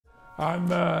I'm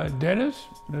Dennis,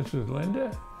 this is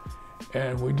Linda,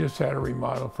 and we just had a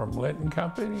remodel from Lenton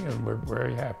Company, and we're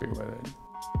very happy with it.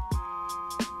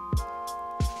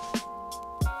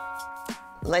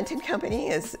 Lenton Company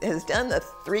has done the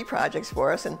 3 projects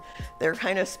for us, and they're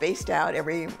kind of spaced out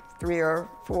every 3 or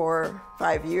 4,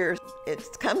 5 years.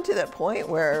 It's come to the point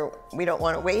where we don't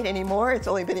want to wait anymore. It's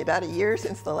only been about a year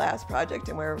since the last project,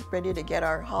 and we're ready to get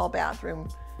our hall bathroom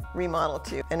remodeled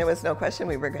too. And there was no question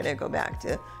we were going to go back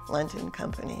to Lenton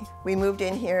Company. We moved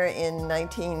in here in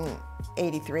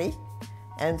 1983,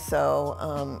 and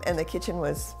so and the kitchen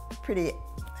was pretty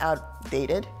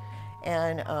outdated,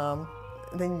 and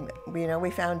then we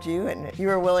found you, and you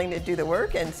were willing to do the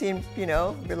work and seemed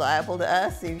reliable to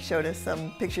us. You showed us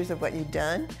some pictures of what you'd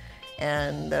done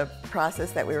and the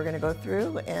process that we were going to go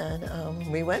through, and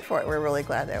we went for it. We're really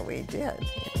glad that we did.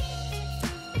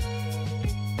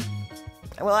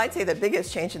 Well, I'd say the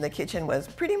biggest change in the kitchen was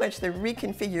pretty much the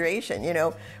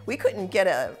reconfiguration. We couldn't get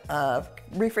a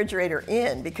refrigerator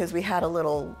in because we had a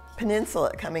little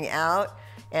peninsula coming out,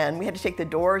 and we had to take the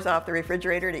doors off the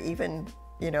refrigerator to even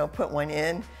put one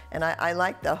in. And I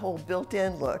liked the whole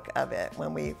built-in look of it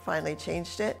when we finally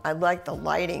changed it. I liked the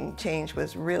lighting change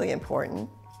was really important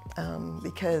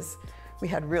because we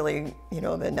had really, the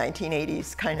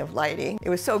 1980s kind of lighting.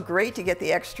 It was so great to get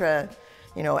the extra,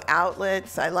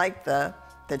 outlets. I liked the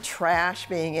trash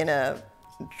being in a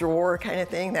drawer kind of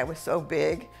thing that was so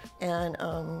big. And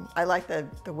I liked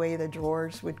the way the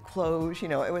drawers would close.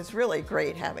 It was really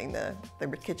great having the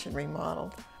kitchen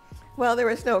remodeled. Well, there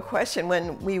was no question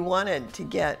when we wanted to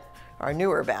get our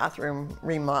newer bathroom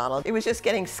remodeled. It was just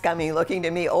getting scummy looking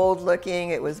to me, old looking.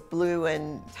 It was blue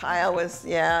and tile was,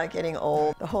 getting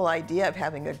old. The whole idea of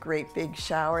having a great big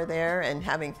shower there and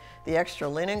having the extra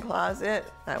linen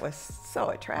closet, that was so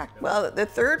attractive. Well, the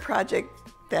 3rd project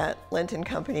that Lenton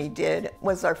Company did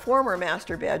was our former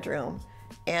master bedroom.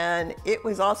 And it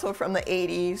was also from the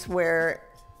 80s, where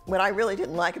what I really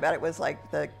didn't like about it was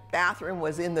like the bathroom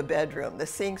was in the bedroom. The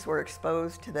sinks were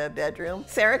exposed to the bedroom.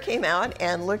 Sarah came out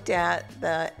and looked at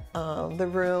the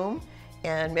room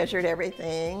and measured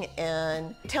everything,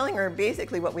 and telling her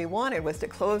basically what we wanted was to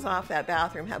close off that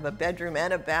bathroom, have a bedroom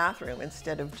and a bathroom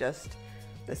instead of just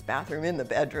this bathroom in the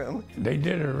bedroom. They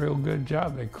did a real good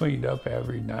job. They cleaned up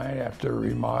every night after a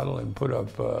remodel and put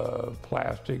up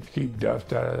plastic to keep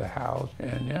dust out of the house.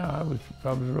 And I was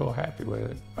real happy with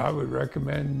it. I would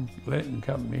recommend Lenton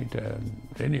Company to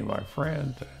any of my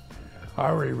friends. I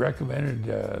already recommended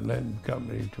Lenton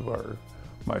Company to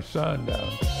my son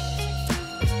down.